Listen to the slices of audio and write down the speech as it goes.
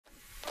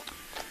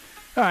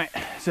All right,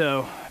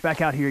 so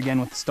back out here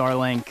again with the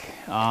Starlink.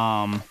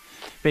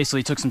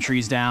 Basically took some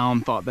trees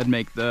down, thought that'd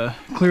make the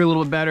clear a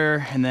little bit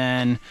better, and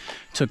then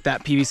took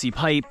that PVC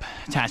pipe,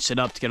 attached it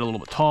up to get a little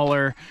bit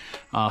taller,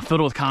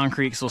 filled it with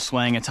concrete because it was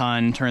swaying a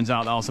ton. Turns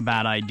out that was a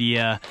bad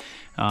idea.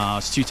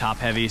 It's too top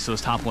heavy, so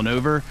it's toppling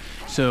over.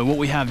 So what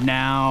we have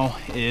now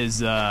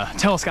is a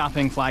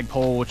telescoping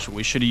flagpole, which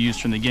we should have used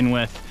from the begin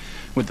with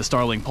the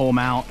Starlink pole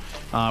mount.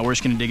 We're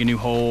just gonna dig a new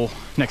hole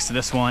next to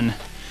this one,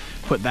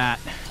 put that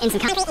in some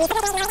concrete.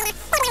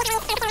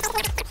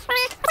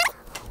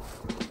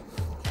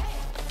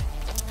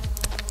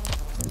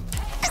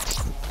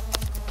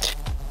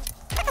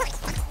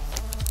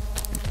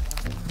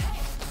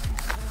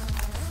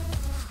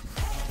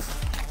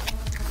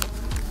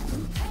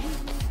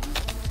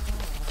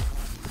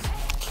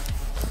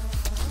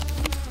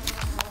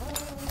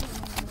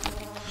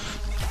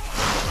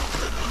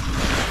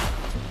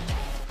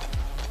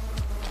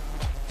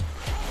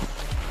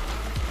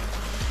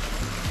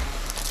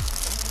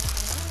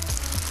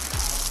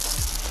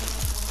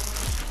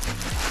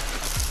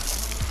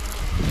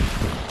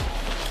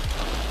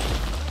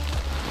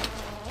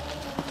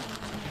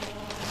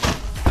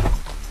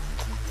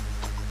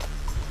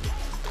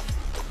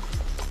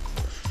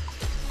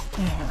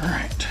 All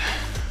right.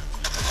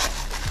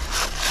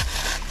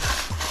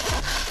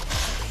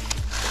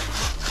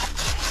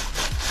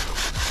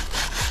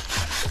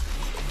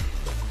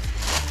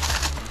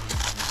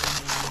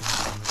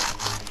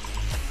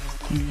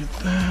 Let me get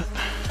that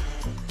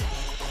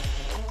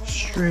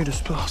straight as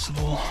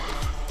possible.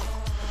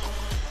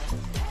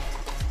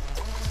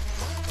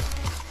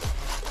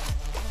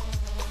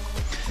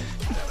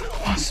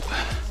 Wasp.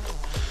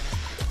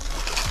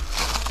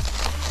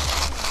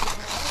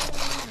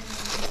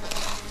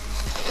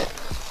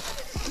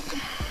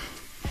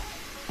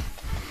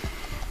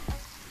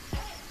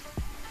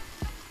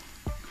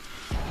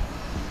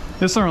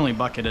 This is our only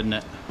bucket, isn't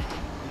it?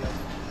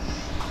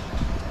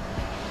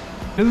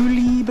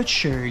 Slowly but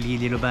surely,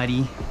 little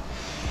buddy.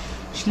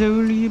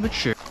 Slowly but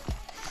surely.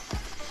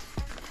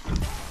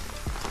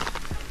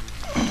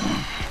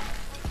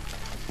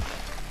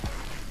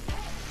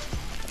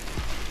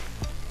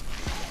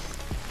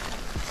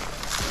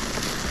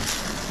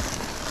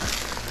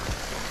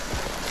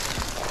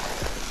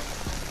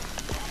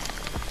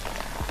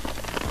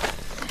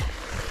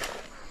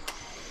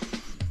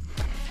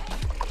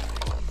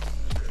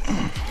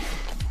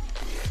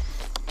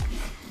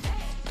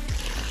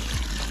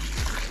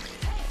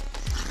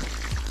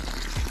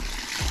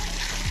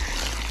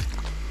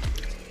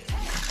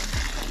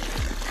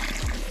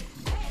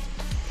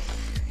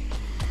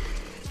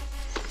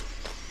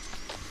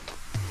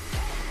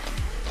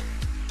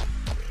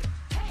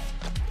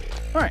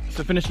 All right,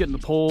 so finished getting the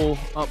pole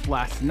up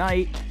last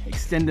night,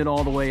 extended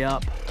all the way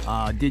up.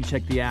 Did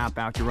check the app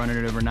after running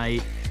it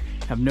overnight.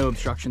 Have no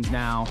obstructions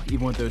now.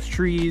 Even with those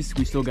trees,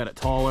 we still got it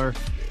taller.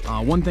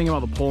 One thing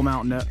about the pole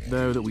mount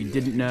though that we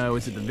didn't know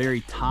is at the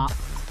very top,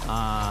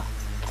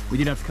 we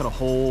did have to cut a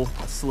hole,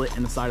 a slit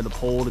in the side of the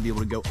pole to be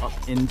able to go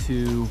up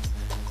into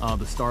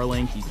the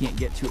Starlink. You can't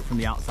get to it from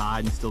the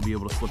outside and still be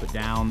able to slip it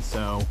down.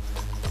 So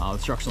the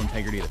structural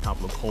integrity at the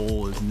top of the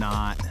pole is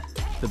not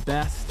the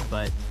best,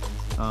 but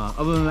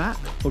other than that,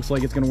 looks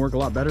like it's going to work a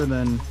lot better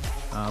than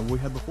we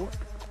had before.